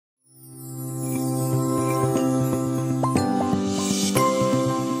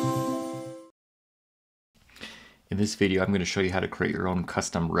In this video, I'm going to show you how to create your own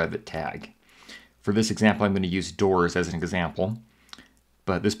custom Revit tag. For this example, I'm going to use doors as an example,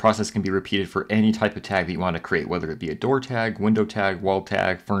 but this process can be repeated for any type of tag that you want to create, whether it be a door tag, window tag, wall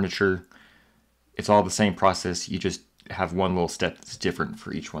tag, furniture. It's all the same process. You just have one little step that's different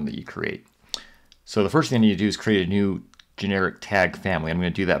for each one that you create. So the first thing I need to do is create a new generic tag family. I'm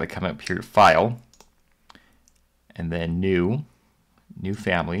going to do that by coming up here to File, and then New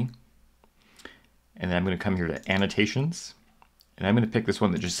Family. And then I'm going to come here to Annotations, and I'm going to pick this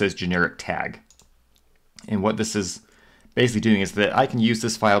one that just says Generic Tag. And what this is basically doing is that I can use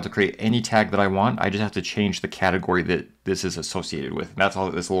this file to create any tag that I want. I just have to change the category that this is associated with. And that's all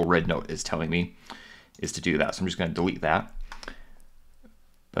that this little red note is telling me, is to do that. So I'm just going to delete that.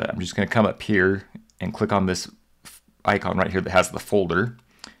 But I'm just going to come up here and click on this icon right here that has the folder.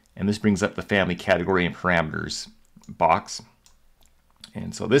 And this brings up the family category and parameters box.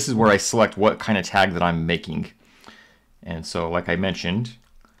 And so this is where I select what kind of tag that I'm making. And so like I mentioned,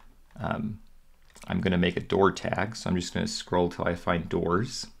 I'm going to make a door tag. So I'm just going to scroll till I find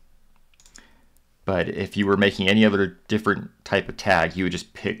doors. But if you were making any other different type of tag, you would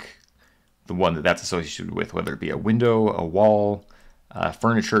just pick the one that's associated with, whether it be a window, a wall,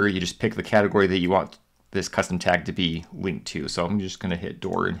 furniture. You just pick the category that you want this custom tag to be linked to. So I'm just going to hit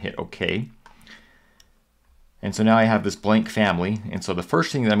door and hit OK. And so now I have this blank family. And so the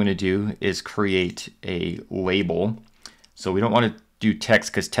first thing that I'm going to do is create a label. So we don't want to do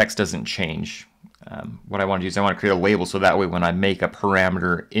text because text doesn't change. What I want to do is I want to create a label so that way when I make a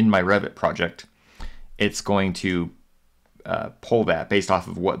parameter in my Revit project, it's going to pull that based off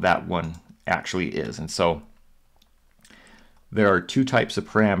of what that one actually is. And so there are two types of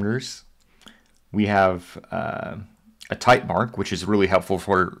parameters. We have a type mark, which is really helpful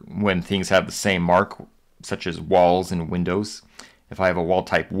for when things have the same mark, such as walls and windows. If I have a wall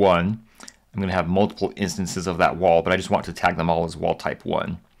type 1, I'm going to have multiple instances of that wall, but I just want to tag them all as wall type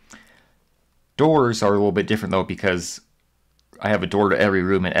 1. Doors are a little bit different though, because I have a door to every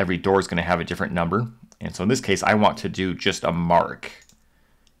room and every door is going to have a different number. And so in this case, I want to do just a mark.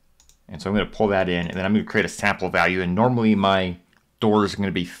 And so I'm going to pull that in, and then I'm going to create a sample value. And normally my doors are going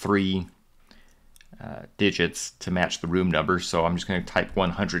to be 3 digits to match the room number. So I'm just going to type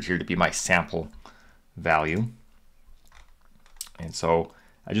 100 here to be my sample value. And so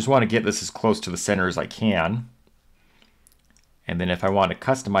I just want to get this as close to the center as I can. And then if I want to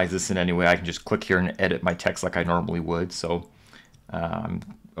customize this in any way, I can just click here and edit my text like I normally would. So I'm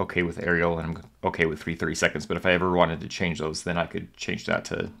okay with Arial and I'm okay with 330 seconds. But if I ever wanted to change those, then I could change that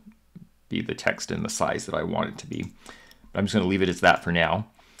to be the text and the size that I want it to be. But I'm just going to leave it as that for now.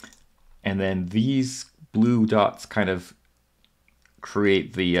 And then these blue dots kind of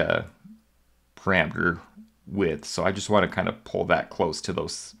create the parameter width. So I just want to kind of pull that close to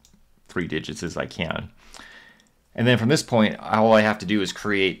those 3 digits as I can. And then from this point, all I have to do is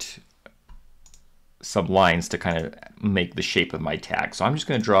create some lines to kind of make the shape of my tag. So I'm just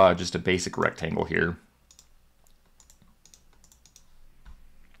going to draw just a basic rectangle here.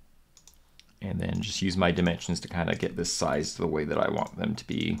 And then just use my dimensions to kind of get this size the way that I want them to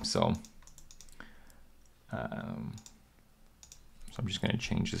be. So I'm just going to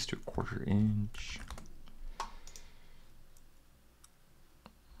change this to 1/4 inch.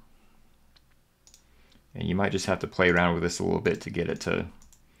 And you might just have to play around with this a little bit to get it to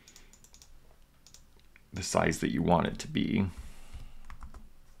the size that you want it to be.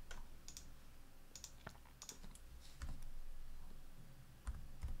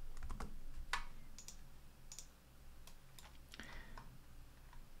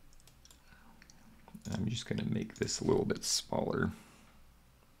 I'm just going to make this a little bit smaller.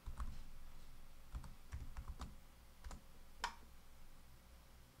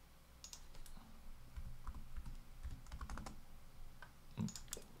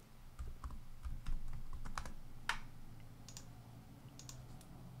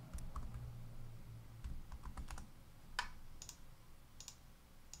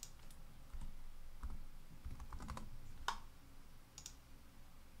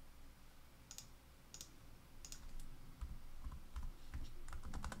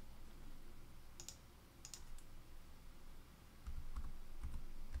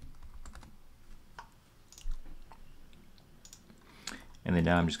 And then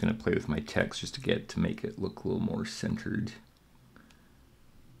now I'm just going to play with my text just to make it look a little more centered.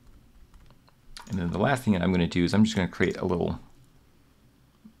 And then the last thing that I'm going to do is I'm just going to create a little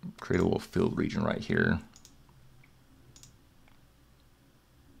filled region right here.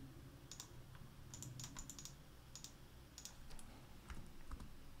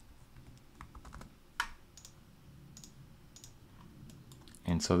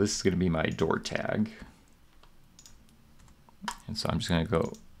 And so this is going to be my door tag. And so I'm just going to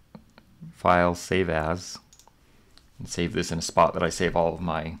go File, Save As, and save this in a spot that I save all of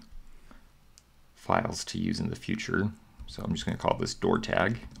my files to use in the future. So I'm just going to call this door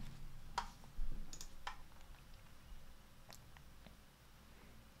tag.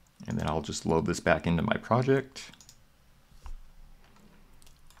 And then I'll just load this back into my project.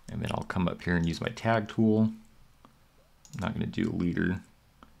 And then I'll come up here and use my tag tool. I'm not going to do leader.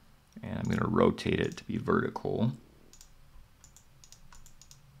 And I'm going to rotate it to be vertical.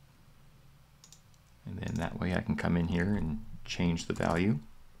 And then that way I can come in here and change the value.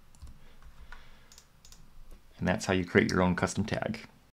 And that's how you create your own custom tag.